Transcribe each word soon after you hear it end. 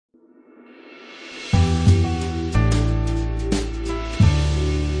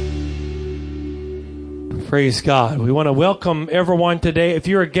Praise God. We want to welcome everyone today. If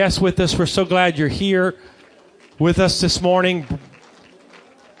you're a guest with us, we're so glad you're here with us this morning.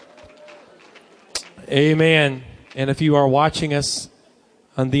 Amen. And if you are watching us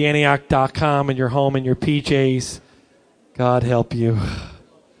on theantioch.com in your home in your PJs, God help you.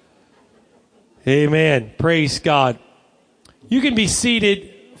 Amen. Praise God. You can be seated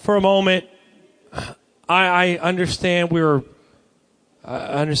for a moment. I understand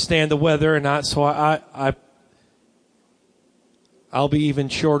I understand the weather and not, so I'll be even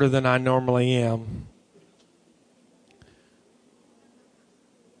shorter than I normally am.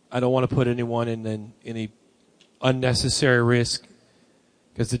 I don't want to put anyone in any unnecessary risk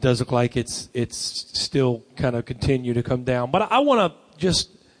because it does look like it's still kind of continue to come down. But I want to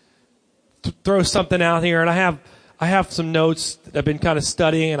just throw something out here, and I have some notes that I've been kind of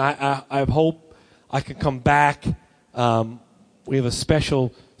studying, and I hope I can come back. We have a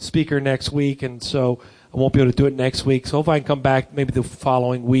special speaker next week, and so I won't be able to do it next week. So if I can come back maybe the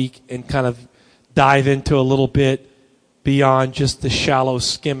following week and kind of dive into a little bit beyond just the shallow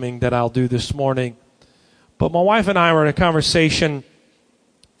skimming that I'll do this morning. But my wife and I were in a conversation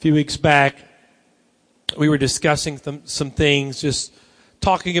a few weeks back. We were discussing some things, just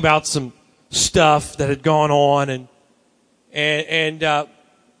talking about some stuff that had gone on, and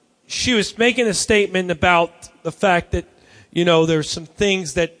she was making a statement about the fact that, you know, there's some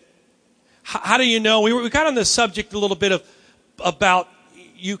things that, how do you know? We got on the subject a little bit about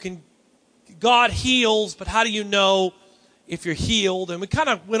God heals, but how do you know if you're healed? And we kind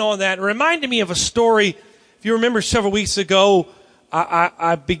of went on that. It reminded me of a story. If you remember several weeks ago,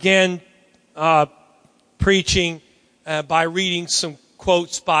 I began preaching by reading some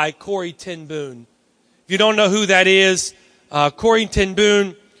quotes by Corrie ten Boom. If you don't know who that is, Corrie ten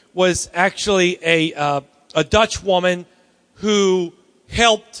Boom was actually a Dutch woman who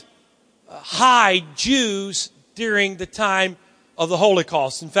helped hide Jews during the time of the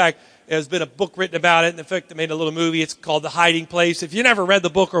Holocaust. In fact, there's been a book written about it. In fact, they made a little movie. It's called The Hiding Place. If you never read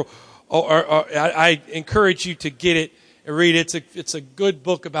the book, or I encourage you to get it and read it. It's a good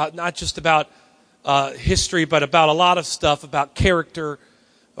book about not just about history, but about a lot of stuff, about character,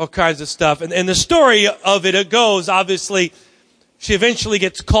 all kinds of stuff. And the story of it goes, obviously, she eventually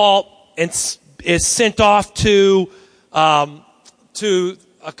gets caught and is sent off to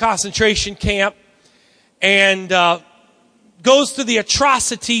a concentration camp, and goes through the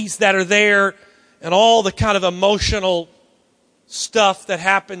atrocities that are there and all the kind of emotional stuff that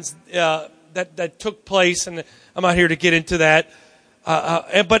happens that took place. And I'm not here to get into that.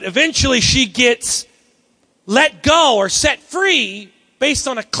 But eventually she gets let go or set free based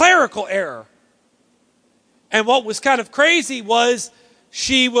on a clerical error. And what was kind of crazy was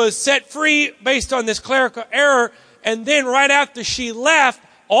she was set free based on this clerical error, and then right after she left,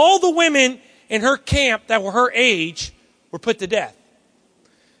 all the women in her camp that were her age were put to death.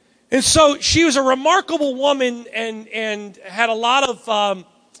 And so she was a remarkable woman and had a lot of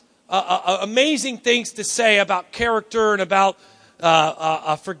amazing things to say about character and about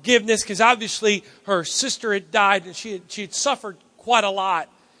forgiveness, because obviously her sister had died and she had suffered quite a lot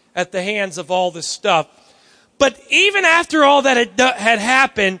at the hands of all this stuff. But even after all that had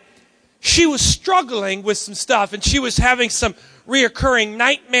happened, she was struggling with some stuff, and she was having some reoccurring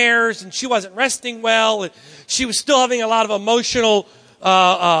nightmares, and she wasn't resting well, and she was still having a lot of emotional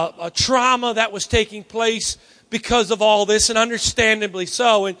trauma that was taking place because of all this, and understandably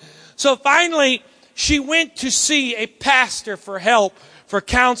so. And so finally, she went to see a pastor for help, for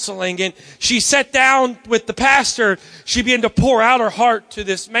counseling, and she sat down with the pastor. She began to pour out her heart to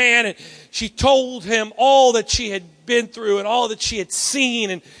this man, and she told him all that she had been through and all that she had seen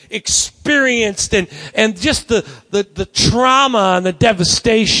and experienced, and just the trauma and the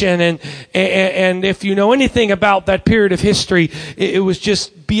devastation. And if you know anything about that period of history, it was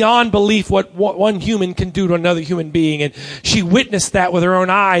just beyond belief what one human can do to another human being. And she witnessed that with her own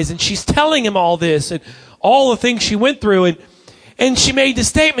eyes, and she's telling him all this and all the things she went through. And she made the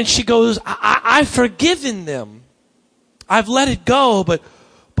statement, she goes, I've forgiven them. I've let it go, but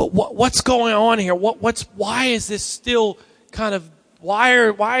what's going on here? Why is this still kind of,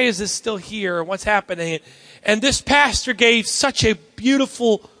 why is this still here? What's happening? And this pastor gave such a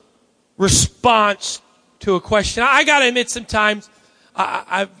beautiful response to a question. I got to admit, sometimes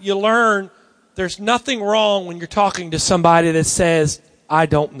you learn there's nothing wrong when you're talking to somebody that says, I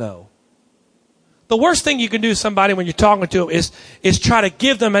don't know. The worst thing you can do to somebody when you're talking to them is try to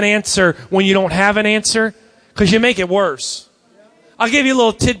give them an answer when you don't have an answer, because you make it worse. I'll give you a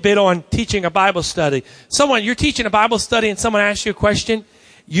little tidbit on teaching a Bible study. You're teaching a Bible study and someone asks you a question,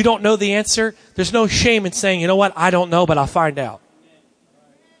 you don't know the answer. There's no shame in saying, you know what, I don't know, but I'll find out.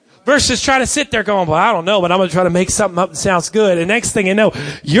 Versus trying to sit there going, well, I don't know, but I'm going to try to make something up that sounds good. And next thing you know,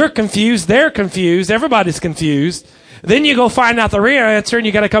 you're confused, they're confused, everybody's confused. Then you go find out the real answer, and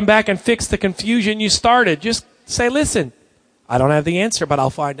you got to come back and fix the confusion you started. Just say, listen, I don't have the answer, but I'll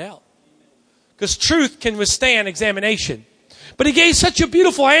find out. Because truth can withstand examination. But he gave such a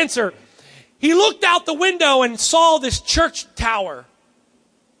beautiful answer. He looked out the window and saw this church tower.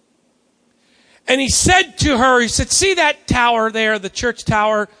 And he said to her, he said, see that tower there, the church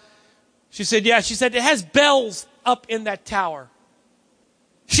tower? She said, yeah. She said, it has bells up in that tower.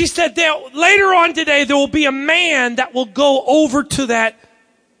 She said, later on today, there will be a man that will go over to that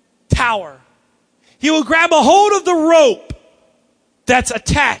tower. He will grab a hold of the rope that's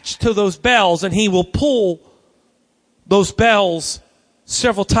attached to those bells, and he will pull those bells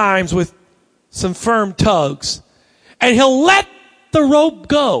several times with some firm tugs. And he'll let the rope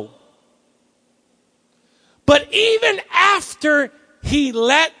go. But even after he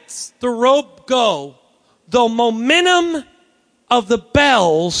lets the rope go, the momentum of the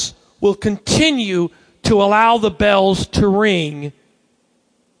bells will continue to allow the bells to ring.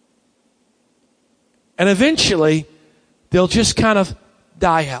 And eventually, they'll just kind of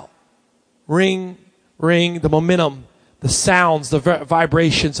die out. Ring, ring, the momentum, the sounds, the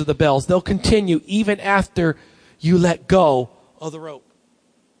vibrations of the bells. They'll continue even after you let go of the rope.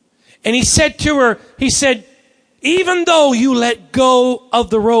 And he said to her, he said, even though you let go of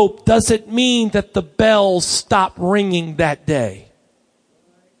the rope, doesn't mean that the bells stop ringing that day.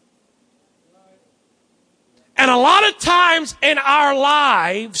 And a lot of times in our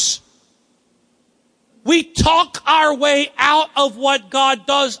lives, we talk our way out of what God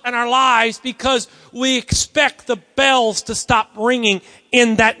does in our lives because we expect the bells to stop ringing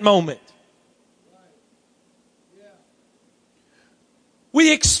in that moment.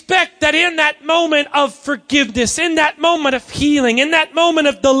 We expect that in that moment of forgiveness, in that moment of healing, in that moment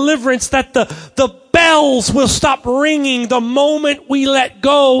of deliverance, that the bells will stop ringing the moment we let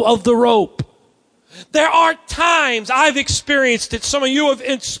go of the rope. There are times, I've experienced it, some of you have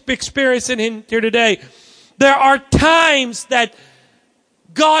experienced it in here today. There are times that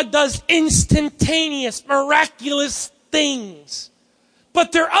God does instantaneous, miraculous things.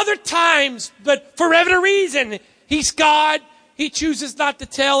 But there are other times, but for whatever reason, He's God. He chooses not to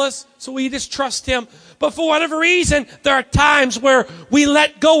tell us, so we just trust Him. But for whatever reason, there are times where we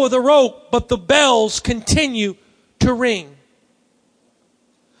let go of the rope, but the bells continue to ring.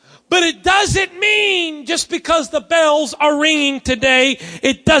 But it doesn't mean just because the bells are ringing today,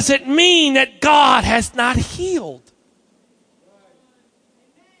 it doesn't mean that God has not healed.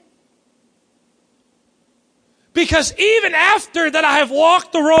 Because even after that I have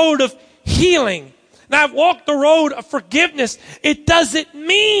walked the road of healing, and I've walked the road of forgiveness, it doesn't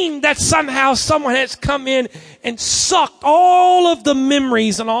mean that somehow someone has come in and sucked all of the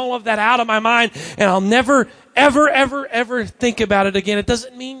memories and all of that out of my mind, and I'll never, ever think about it again. It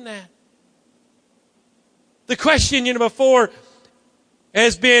doesn't mean that. The question, before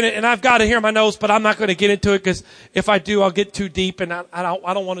has been, and I've got it here in my notes, but I'm not going to get into it because if I do, I'll get too deep, and I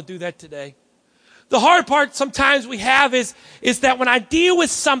don't want to do that today. The hard part sometimes we have is that when I deal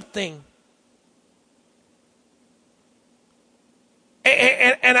with something,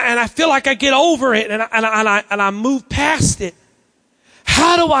 and I feel like I get over it and I move past it.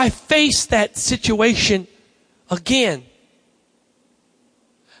 How do I face that situation again?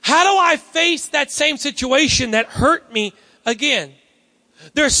 How do I face that same situation that hurt me again?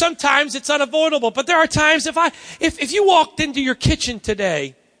 There's sometimes it's unavoidable, but there are times if you walked into your kitchen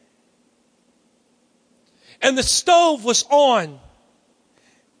today and the stove was on,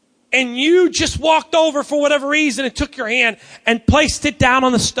 and you just walked over for whatever reason and took your hand and placed it down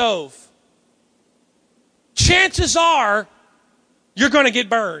on the stove, chances are you're going to get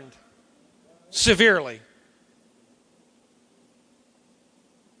burned severely.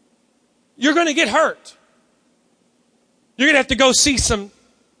 You're going to get hurt. You're going to have to go see some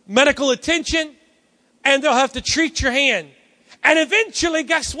medical attention, and they'll have to treat your hand. And eventually,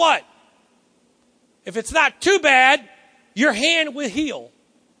 guess what? If it's not too bad, your hand will heal.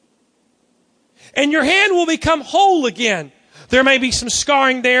 And your hand will become whole again. There may be some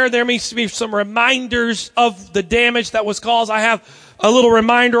scarring there. There may be some reminders of the damage that was caused. I have a little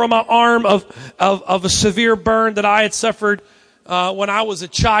reminder on my arm of a severe burn that I had suffered when I was a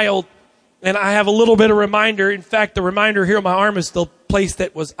child. And I have a little bit of reminder. In fact, the reminder here on my arm is the place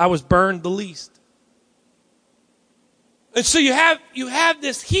that I was burned the least. And so you have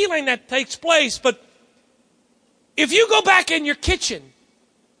this healing that takes place. But if you go back in your kitchen,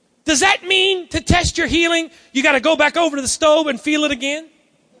 does that mean to test your healing, you got to go back over to the stove and feel it again?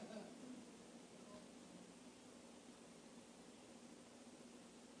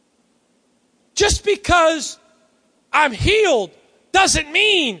 just because I'm healed doesn't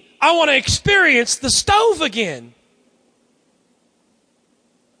mean I want to experience the stove again.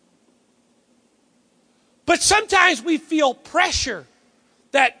 But sometimes we feel pressure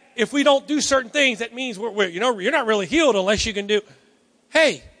that if we don't do certain things, that means you're not really healed unless you can do.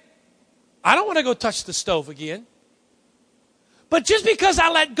 Hey, I don't want to go touch the stove again. But just because I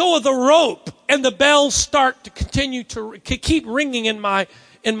let go of the rope and the bells start to continue to keep ringing in my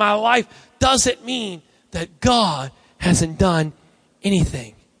life doesn't mean that God hasn't done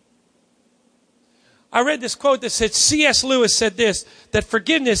anything. I read this quote that said, C.S. Lewis said this, that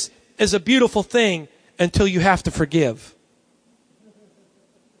forgiveness is a beautiful thing until you have to forgive.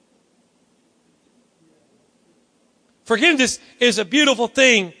 Forgiveness is a beautiful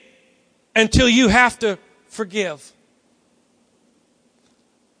thing until you have to forgive.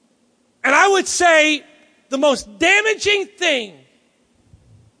 And I would say the most damaging thing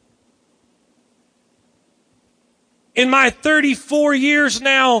in my 34 years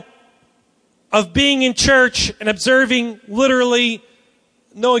now of being in church and observing, literally,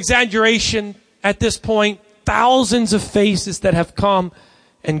 no exaggeration at this point, thousands of faces that have come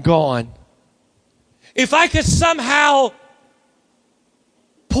and gone. If I could somehow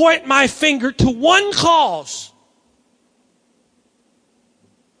point my finger to one cause,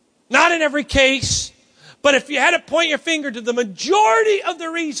 not in every case, but if you had to point your finger to the majority of the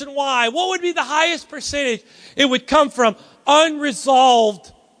reason why, what would be the highest percentage? It would come from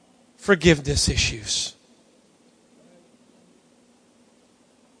unresolved forgiveness issues.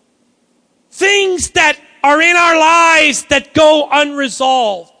 Things that are in our lives that go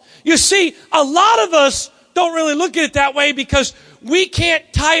unresolved. You see, a lot of us don't really look at it that way because we can't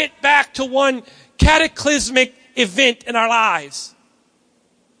tie it back to one cataclysmic event in our lives.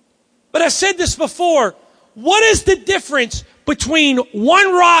 But I've said this before. What is the difference between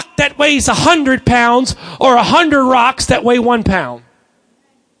one rock that weighs 100 pounds or 100 rocks that weigh 1 pound?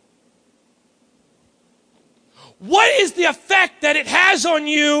 What is the effect that it has on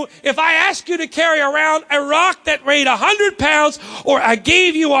you if I ask you to carry around a rock that weighed 100 pounds or I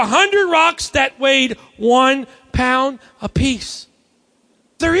gave you 100 rocks that weighed 1 pound apiece?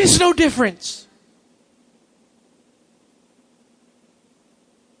 There is no difference.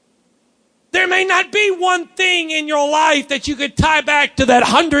 There may not be one thing in your life that you could tie back to that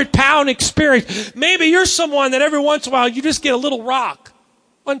 100-pound experience. Maybe you're someone that every once in a while you just get a little rock.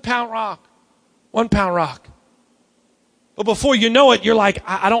 1 pound rock. 1 pound rock. But before you know it, you're like,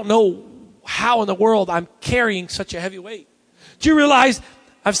 I don't know how in the world I'm carrying such a heavy weight. Do you realize,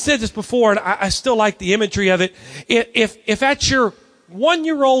 I've said this before, and I still like the imagery of it. If at your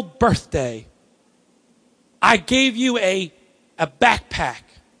 1-year-old birthday, I gave you a backpack,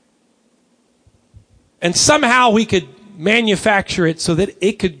 and somehow we could manufacture it so that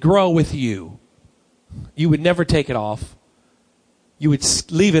it could grow with you, you would never take it off. You would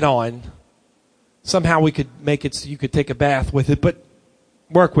leave it on. Somehow we could make it so you could take a bath with it, but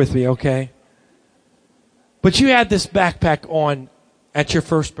work with me, okay? But you had this backpack on at your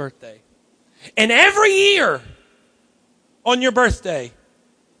first birthday. And every year on your birthday,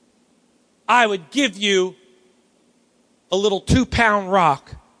 I would give you a little 2-pound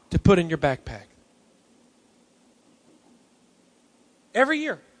rock to put in your backpack. Every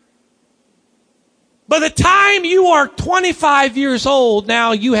year. By the time you are 25 years old,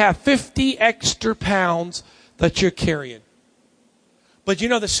 now you have 50 extra pounds that you're carrying. But you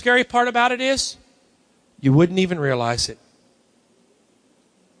know the scary part about it is, you wouldn't even realize it.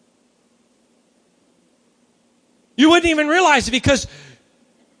 You wouldn't even realize it because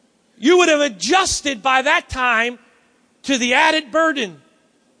you would have adjusted by that time to the added burden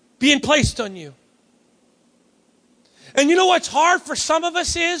being placed on you. And you know what's hard for some of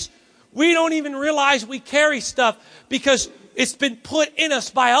us is, we don't even realize we carry stuff because it's been put in us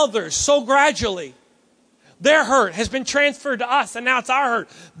by others so gradually. Their hurt has been transferred to us, and now it's our hurt.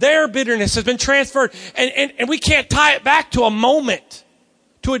 Their bitterness has been transferred, and we can't tie it back to a moment,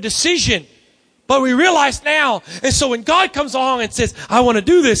 to a decision. But we realize now. And so when God comes along and says, I want to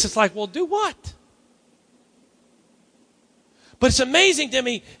do this, it's like, well, do what? But it's amazing to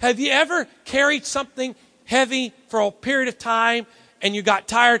me. Have you ever carried something heavy for a period of time and you got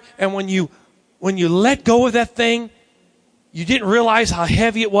tired, and when you let go of that thing, you didn't realize how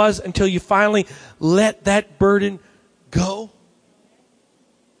heavy it was until you finally let that burden go?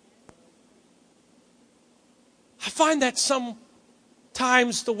 I find that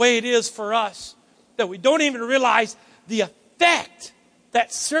sometimes the way it is for us, that we don't even realize the effect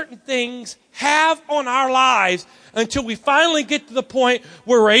that certain things have on our lives until we finally get to the point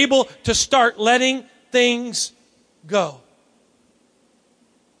where we're able to start letting things go.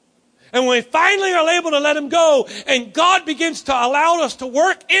 And when we finally are able to let them go, and God begins to allow us to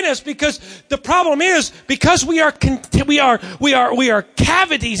work in us, because the problem is, because we are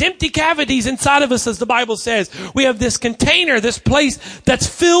cavities, empty cavities inside of us, as the Bible says. We have this container, this place that's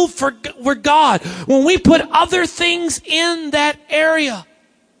filled for God. When we put other things in that area,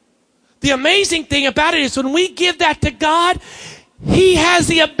 the amazing thing about it is when we give that to God, He has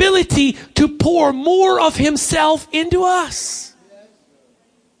the ability to pour more of Himself into us.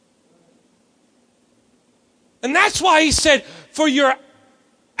 And that's why He said, for your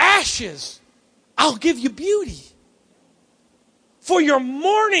ashes, I'll give you beauty. For your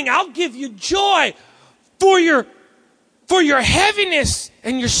mourning, I'll give you joy. For your heaviness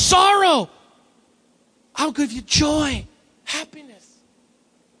and your sorrow, I'll give you joy, happiness.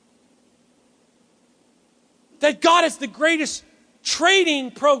 That God is the greatest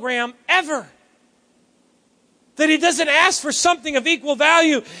trading program ever. That He doesn't ask for something of equal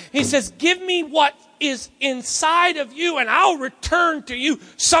value. He says, give me what is inside of you, and I'll return to you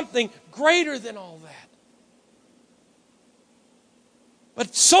something greater than all that.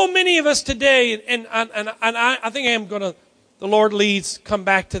 But so many of us today, and I think the Lord leads, come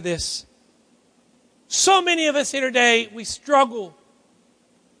back to this. So many of us here today, we struggle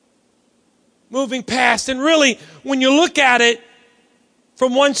moving past. And really, when you look at it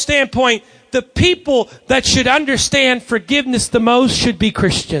from one standpoint, the people that should understand forgiveness the most should be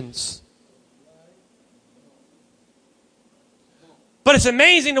Christians. But it's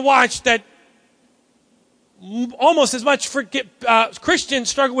amazing to watch that almost as much Christians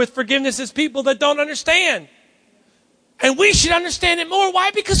struggle with forgiveness as people that don't understand. And we should understand it more.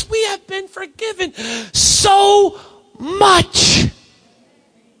 Why? Because we have been forgiven so much.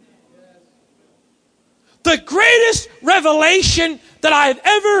 The greatest revelation that I've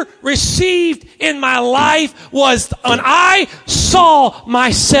ever received in my life was when I saw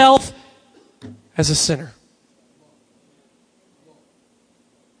myself as a sinner.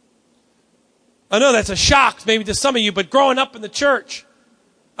 I know that's a shock maybe to some of you, but growing up in the church,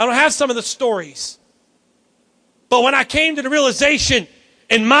 I don't have some of the stories. But when I came to the realization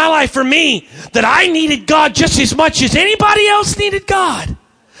in my life for me that I needed God just as much as anybody else needed God.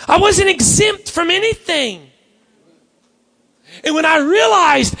 I wasn't exempt from anything. And when I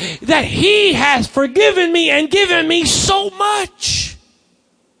realized that He has forgiven me and given me so much.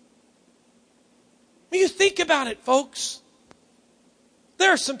 When you think about it, folks,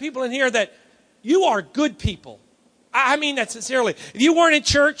 there are some people in here that you are good people. I mean that sincerely. If you weren't in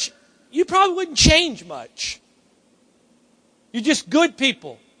church, you probably wouldn't change much. You're just good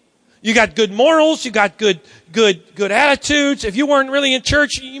people. You got good morals. You got good attitudes. If you weren't really in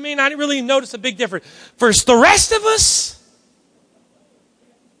church, you may not really notice a big difference. For the rest of us,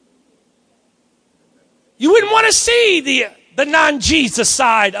 you wouldn't want to see the non-Jesus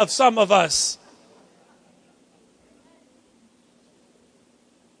side of some of us.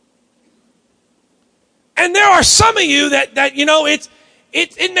 And there are some of you that you know, it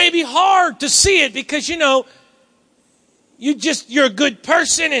may be hard to see it because, you know, you're a good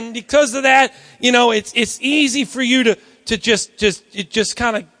person, and because of that, you know, it's easy for you to just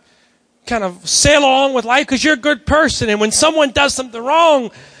kind of sail along with life because you're a good person. And when someone does something wrong,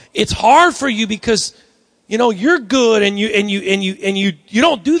 it's hard for you because, you know, you're good and you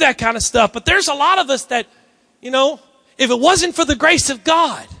don't do that kind of stuff. But there's a lot of us that, you know, if it wasn't for the grace of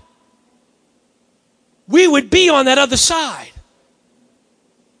God, we would be on that other side.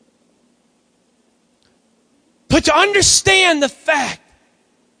 But to understand the fact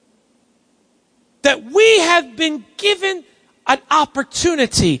that we have been given an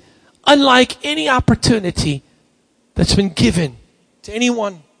opportunity unlike any opportunity that's been given to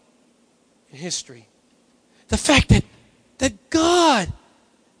anyone in history. The fact that God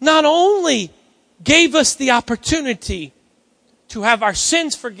not only gave us the opportunity to have our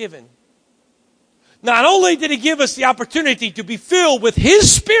sins forgiven, not only did He give us the opportunity to be filled with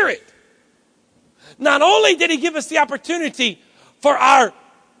His Spirit, not only did He give us the opportunity for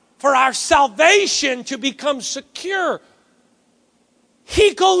our salvation to become secure,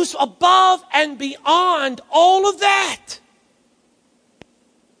 He goes above and beyond all of that.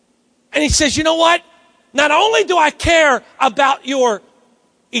 And He says, you know what? Not only do I care about your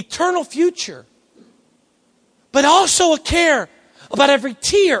eternal future, but also I care about every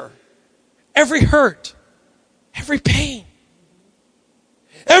tear, every hurt, every pain,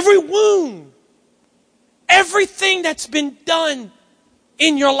 every wound, everything that's been done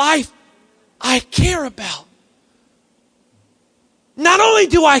in your life, I care about. Not only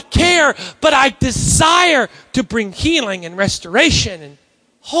do I care, but I desire to bring healing and restoration and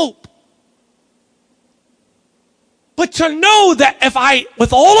hope. But But to know that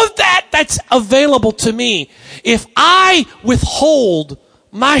with all of that that's available to me, if I withhold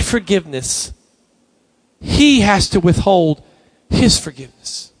my forgiveness, He has to withhold His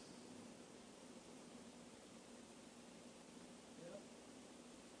forgiveness.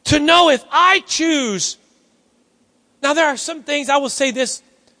 To know if I choose. Now there are some things, I will say this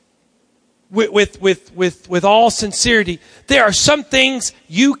with all sincerity. There are some things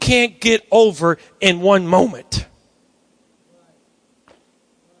you can't get over in one moment.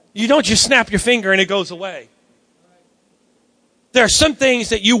 You don't just snap your finger and it goes away. There are some things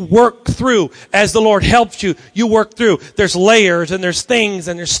that you work through as the Lord helps you. You work through. There's layers and there's things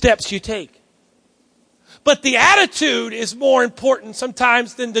and there's steps you take. But the attitude is more important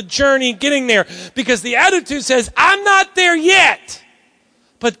sometimes than the journey getting there. Because the attitude says, I'm not there yet.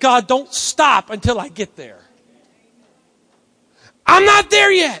 But God, don't stop until I get there. I'm not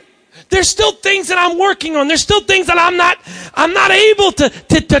there yet. There's still things that I'm working on. There's still things that I'm not able to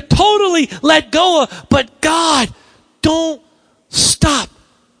totally let go of. But God, don't stop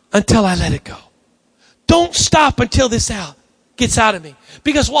until I let it go. Don't stop until this gets out of me.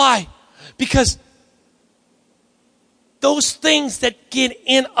 Because why? Because those things that get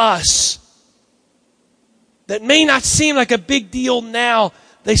in us that may not seem like a big deal now,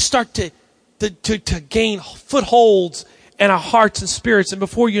 they start to gain footholds in our hearts and spirits. And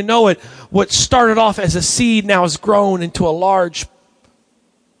before you know it, what started off as a seed now has grown into a large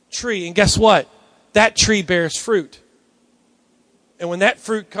tree. And guess what? That tree bears fruit. And when that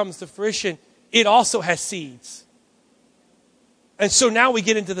fruit comes to fruition, it also has seeds. And so now we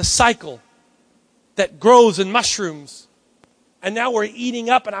get into the cycle that grows in mushrooms. And now we're eating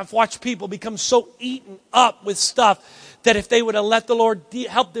up, and I've watched people become so eaten up with stuff that if they would have let the Lord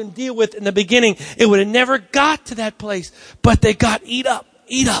help them deal with in the beginning, it would have never got to that place. But they got eat up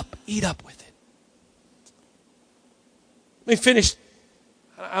with it. Let me finish.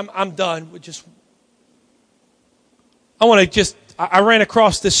 I'm done. I ran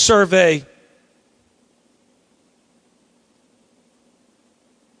across this survey.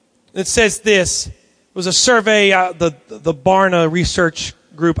 It says this. It was a survey, the Barna Research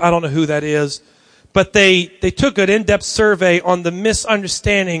Group. I don't know who that is. But they took an in-depth survey on the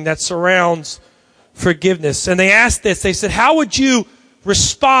misunderstanding that surrounds forgiveness. And they asked this. They said, how would you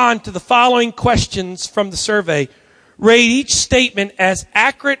respond to the following questions from the survey? Rate each statement as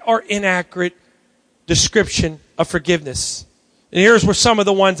accurate or inaccurate description of forgiveness. And here's where some of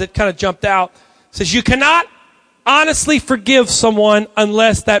the ones that kind of jumped out. It says, you cannot honestly forgive someone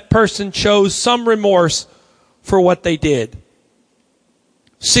unless that person shows some remorse for what they did.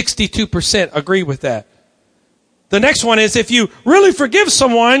 62% agree with that. The next one is, if you really forgive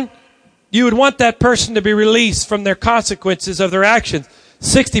someone, you would want that person to be released from their consequences of their actions.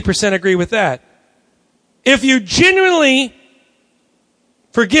 60% agree with that. If you genuinely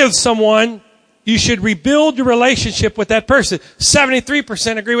forgive someone, you should rebuild your relationship with that person.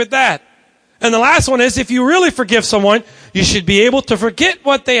 73% agree with that. And the last one is, if you really forgive someone, you should be able to forget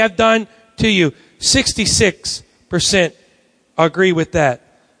what they have done to you. 66% agree with that.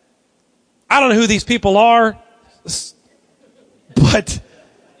 I don't know who these people are, but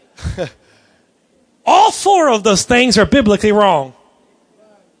all four of those things are biblically wrong.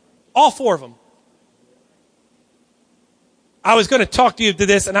 All four of them. I was going to talk to you to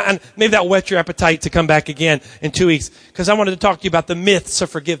this, and maybe that'll whet your appetite to come back again in 2 weeks, because I wanted to talk to you about the myths of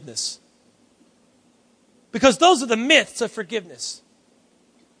forgiveness. Because those are the myths of forgiveness.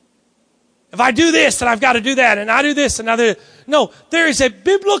 If I do this, then I've got to do that, and I do this, and I do that. No, there is a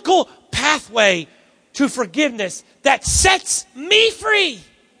biblical pathway to forgiveness that sets me free.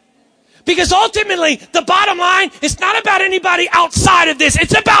 Because ultimately, the bottom line is not about anybody outside of this.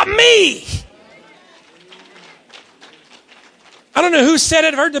 It's about me. I don't know who said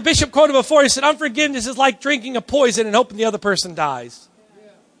it. I've heard the bishop quote it before. He said, unforgiveness is like drinking a poison and hoping the other person dies.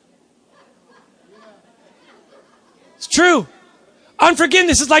 It's true.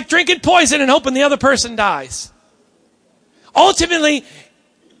 Unforgiveness is like drinking poison and hoping the other person dies. Ultimately,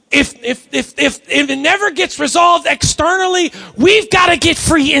 if it never gets resolved externally, we've got to get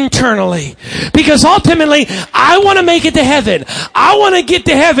free internally. Because ultimately, I want to make it to heaven. I want to get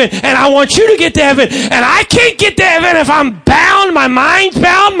to heaven, and I want you to get to heaven. And I can't get to heaven if I'm bound, my mind's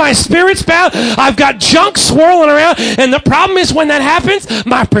bound, my spirit's bound. I've got junk swirling around. And the problem is when that happens,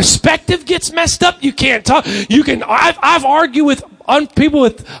 my perspective gets messed up. You can't talk. I've argued with people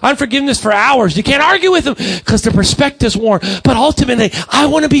with unforgiveness for hours. You can't argue with them because their perspective's worn. But ultimately, I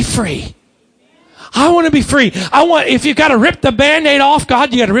want to be free. I want to be free. If you've got to rip the Band-Aid off,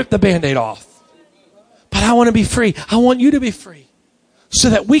 God, you got to rip the Band-Aid off. But I want to be free. I want you to be free so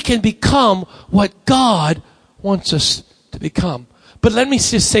that we can become what God wants us to become. But let me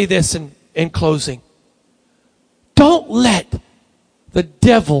just say this in closing. Don't let the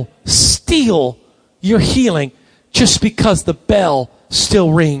devil steal your healing just because the bell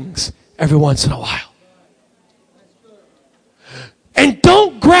still rings every once in a while. And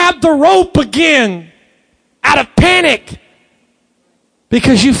don't grab the rope again out of panic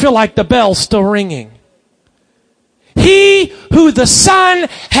because you feel like the bell's still ringing. He who the Son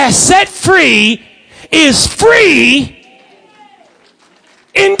has set free is free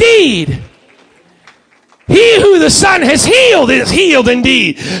indeed. He who the Son has healed is healed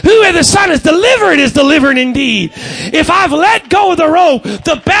indeed. Who the Son has delivered is delivered indeed. If I've let go of the rope,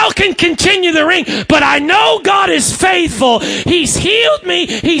 the bell can continue to ring. But I know God is faithful. He's healed me.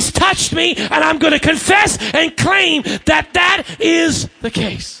 He's touched me. And I'm going to confess and claim that that is the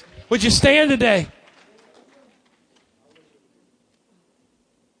case. Would you stand today?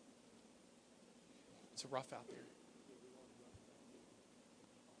 It's rough out there.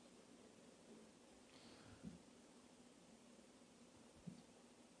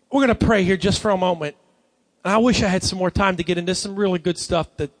 We're going to pray here just for a moment. And I wish I had some more time to get into some really good stuff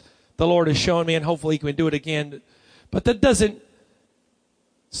that the Lord has shown me, and hopefully He can do it again. But that doesn't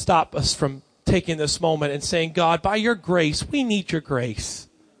stop us from taking this moment and saying, God, by your grace, we need your grace.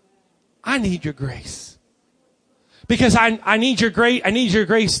 I need your grace. Because I need your grace. I need your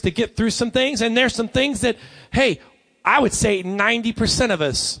grace to get through some things. And there's some things that, hey, I would say 90% of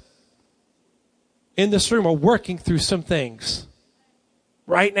us in this room are working through some things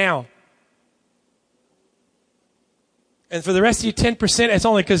right now. And for the rest of you 10%, it's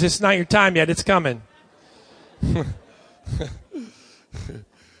only because it's not your time yet. It's coming.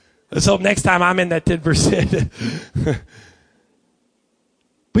 Let's hope next time I'm in that 10%.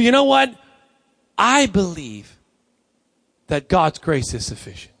 But you know what? I believe that God's grace is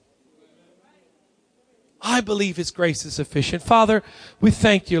sufficient. I believe His grace is sufficient. Father, we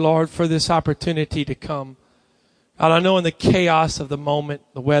thank you, Lord, for this opportunity to come. God, I know in the chaos of the moment,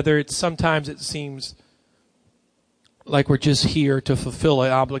 the weather, sometimes it seems like we're just here to fulfill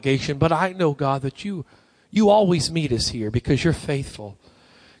an obligation. But I know, God, that you always meet us here because you're faithful.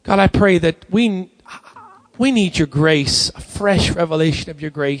 God, I pray that we need your grace, a fresh revelation of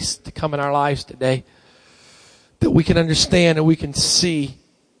your grace to come in our lives today. That we can understand and we can see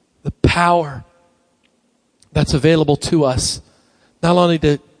the power that's available to us. Not only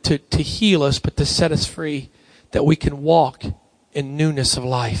to heal us, but to set us free. That we can walk in newness of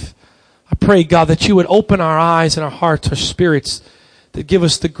life. I pray, God, that you would open our eyes and our hearts, our spirits, that give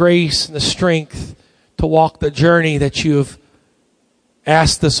us the grace and the strength to walk the journey that you have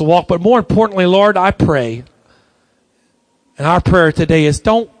asked us to walk. But more importantly, Lord, I pray, and our prayer today is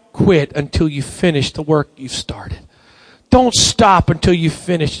don't quit until you finish the work you've started. Don't stop until you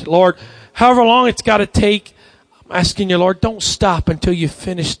finish it. Lord, however long it's got to take, I'm asking you, Lord, don't stop until you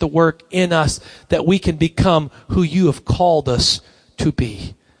finish the work in us that we can become who you have called us to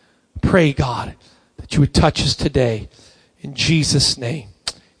be. Pray, God, that you would touch us today. In Jesus' name.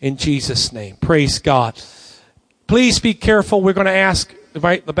 In Jesus' name. Praise God. Please be careful. We're going to ask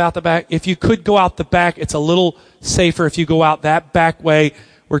right about the back. If you could go out the back, it's a little safer if you go out that back way.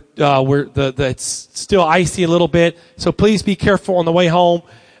 It's still icy a little bit. So please be careful on the way home.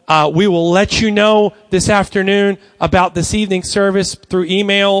 We will let you know this afternoon about this evening service through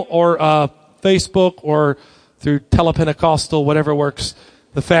email or Facebook or through Telepentecostal, whatever works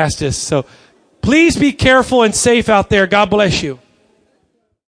the fastest. So please be careful and safe out there. God bless you.